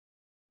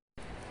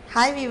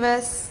Hi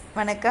viewers,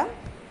 வணக்கம்.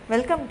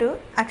 Welcome to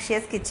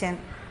Akshaya's kitchen.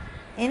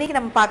 இன்றைக்கி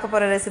நம்ம பார்க்க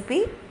போகிற ரெசிபி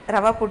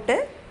ரவா புட்டு.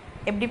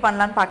 எப்படி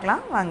பண்ணலான்னு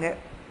பார்க்கலாம் வாங்க.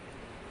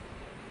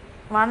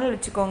 வானல்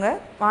வச்சுக்கோங்க.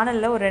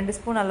 வானலில் ஒரு 2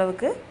 ஸ்பூன்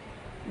அளவுக்கு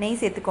நெய்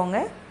சேர்த்துக்கோங்க.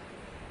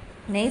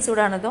 நெய்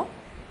சூடானதும்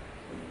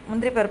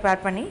முந்திரி பருப்பு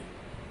ஆட் பண்ணி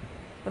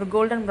ஒரு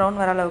கோல்டன்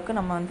ப்ரௌன் வர அளவுக்கு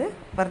நம்ம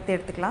வறுத்து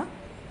எடுத்துக்கலாம்.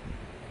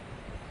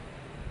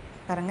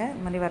 பாருங்கள்,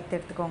 இந்த மாதிரி வறுத்து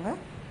எடுத்துக்கோங்க.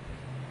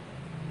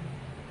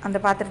 அந்த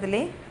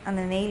பாத்திரத்திலே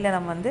அந்த நெய்யில்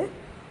நம்ம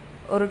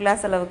ஒரு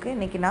கிளாஸ் அளவுக்கு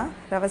இன்றைக்கி நான்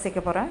ரவை சேர்க்க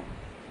போகிறேன்.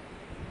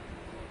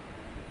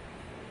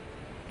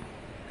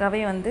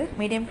 ரவையை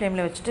மீடியம்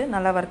ஃப்ளேமில் வச்சுட்டு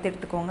நல்லா வறுத்து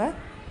எடுத்துக்கோங்க.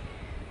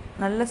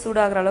 நல்லா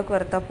சூடாகிற அளவுக்கு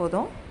வறுத்தா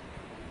போதும்.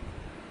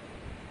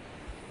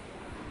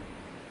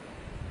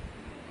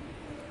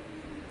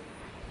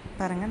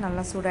 பாருங்கள்,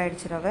 நல்லா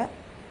சூடாகிடுச்சு ரவை.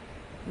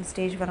 இந்த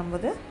ஸ்டேஜ்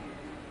வரும்போது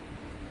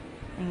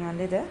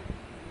நீங்கள் இதை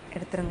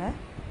எடுத்துருங்க.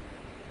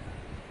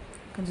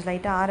 கொஞ்சம்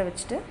லைட்டாக ஆற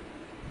வச்சுட்டு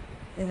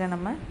இதில்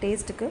நம்ம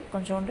டேஸ்ட்டுக்கு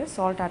கொஞ்சோண்டு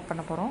சால்ட் ஆட்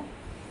பண்ண போகிறோம்.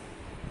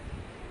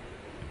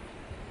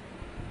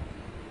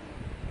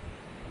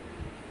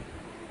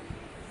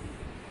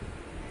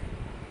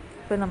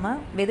 இப்போ நம்ம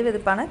வெது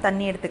வெதுப்பான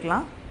தண்ணி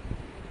எடுத்துக்கலாம்.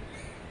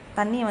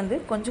 தண்ணியை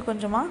கொஞ்சம்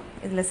கொஞ்சமாக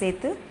இதில்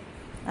சேர்த்து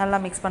நல்லா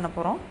மிக்ஸ் பண்ண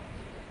போகிறோம்.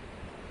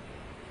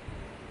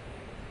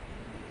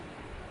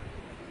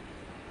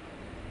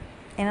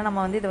 ஏன்னா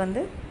நம்ம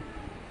இதை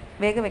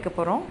வேக வைக்க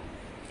போகிறோம்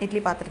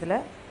இட்லி பாத்திரத்தில்.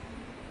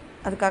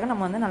 அதுக்காக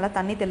நம்ம நல்லா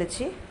தண்ணி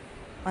தெளித்து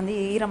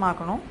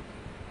ஈரமாக்கணும்.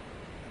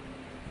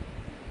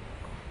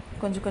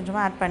 கொஞ்சம்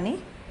கொஞ்சமாக ஆட் பண்ணி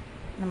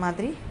இந்த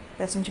மாதிரி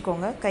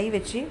பிசைஞ்சுக்கோங்க. கை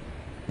வச்சு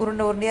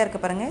உருண்டையாக இருக்க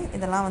பாருங்கள்,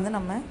 இதெல்லாம்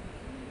நம்ம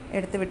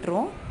எடுத்து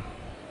விட்டுருவோம்.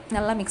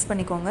 நல்லா மிக்ஸ்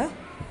பண்ணிக்கோங்க.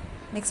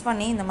 மிக்ஸ்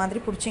பண்ணி இந்த மாதிரி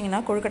பிடிச்சிங்கன்னா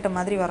கொழுக்கட்டை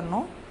மாதிரி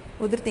வரணும்.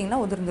 உதிர்த்திங்கன்னா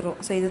உதிர்ந்துடும்.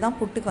 ஸோ இதுதான்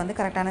புட்டுக்கு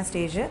கரெக்டான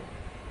ஸ்டேஜு.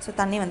 ஸோ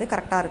தண்ணி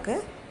கரெக்டாக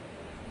இருக்குது.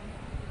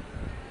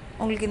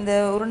 உங்களுக்கு இந்த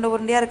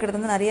உருண்டையாக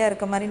இருக்கிறது நிறையா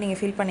இருக்க மாதிரி நீங்கள்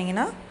ஃபீல்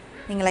பண்ணிங்கன்னா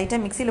நீங்கள்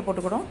லைட்டாக மிக்சியில்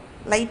போட்டுக்கூடும்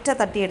லைட்டாக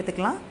தட்டி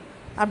எடுத்துக்கலாம்.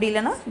 அப்படி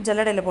இல்லைன்னா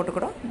ஜல்லடையில்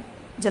போட்டுக்கூடும்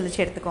ஜலிச்சு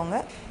எடுத்துக்கோங்க.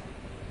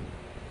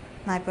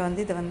 நான் இப்போ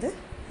இதை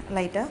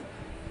லைட்டாக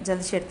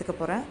ஜலிச்சு எடுத்துக்க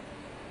போகிறேன்.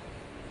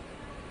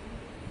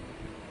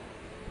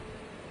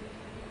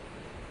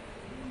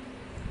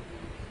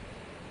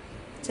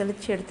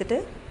 ஜலிச்சு எடுத்துட்டு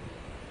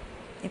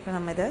இப்போ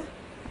நம்ம இதை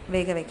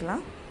வேக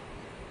வைக்கலாம்.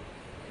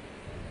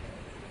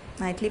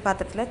 நான் இட்லி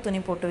பாத்திரத்தில் துணி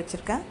போட்டு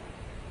வச்சுருக்கேன்.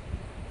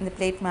 இந்த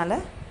பிளேட் மேலே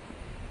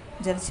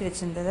ஜலிச்சு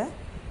வச்சுருந்ததை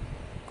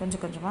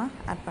கொஞ்சம் கொஞ்சமாக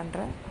ஆட்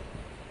பண்ணுறேன்.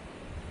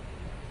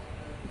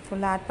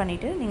 ஃபுல்லாக ஆட்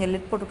பண்ணிவிட்டு நீங்கள்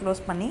லிட் போட்டு க்ளோஸ்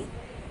பண்ணி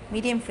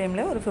மீடியம்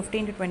ஃப்ளேமில் ஒரு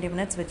 15 to 20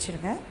 minutes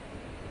வச்சுருங்க.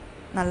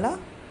 நல்லா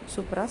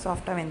சூப்பராக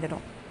சாஃப்டாக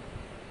வெந்துடும்.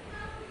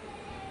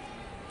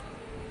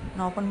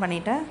 நான் ஓப்பன்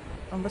பண்ணிவிட்டேன்.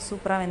 ரொம்ப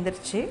சூப்பராக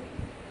வெந்துருச்சு.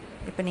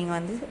 இப்போ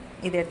நீங்கள்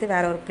இதை எடுத்து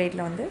வேறு ஒரு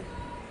பிளேட்டில்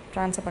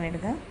ட்ரான்ஸ்ஃபர்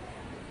பண்ணிவிடுங்க.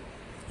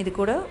 இது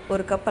கூட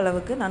ஒரு கப்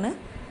அளவுக்கு நான்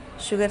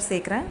சுகர்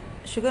சேர்க்குறேன்.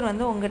 சுகர்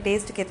உங்கள்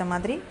டேஸ்ட்டுக்கு ஏற்ற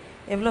மாதிரி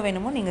எவ்வளோ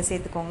வேணுமோ நீங்கள்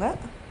சேர்த்துக்கோங்க.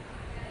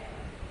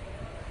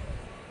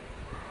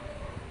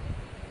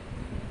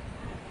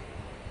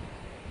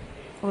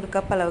 ஒரு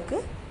கப் அளவுக்கு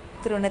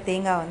திருவண்ண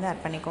தேங்காய்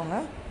ஆட் பண்ணிக்கோங்க.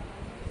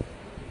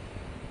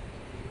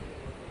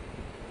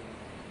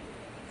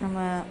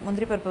 நம்ம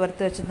முந்திரி பருப்பு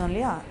வறுத்து வச்சுருந்தோம்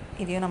இல்லையா,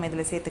 இதையும் நம்ம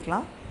இதில்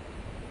சேர்த்துக்கலாம்.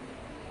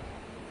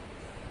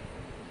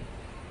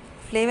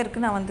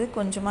 ஃப்ளேவருக்கு நான்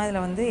கொஞ்சமாக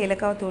இதில்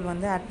ஏலக்காய் தூள்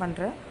ஆட்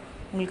பண்ணுறேன்.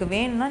 உங்களுக்கு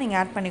வேணும்னா நீங்கள்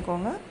ஆட்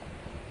பண்ணிக்கோங்க,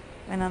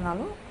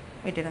 வேணானாலும்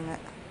விட்டுடுங்க.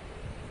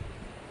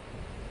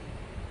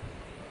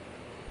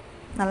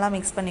 நல்லா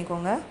மிக்ஸ்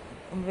பண்ணிக்கோங்க.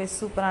 ரொம்பவே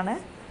சூப்பரான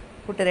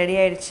புட்டு ரெடி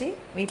ஆகிடுச்சு.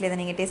 வீட்டில் இதை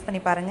நீங்கள் டேஸ்ட் பண்ணி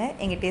பாருங்கள்.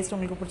 எங்கள் டேஸ்ட்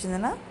உங்களுக்கு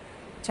பிடிச்சிருந்ததுன்னா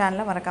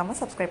சேனலை மறக்காமல்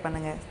சப்ஸ்கிரைப்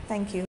பண்ணுங்கள். தேங்க்யூ.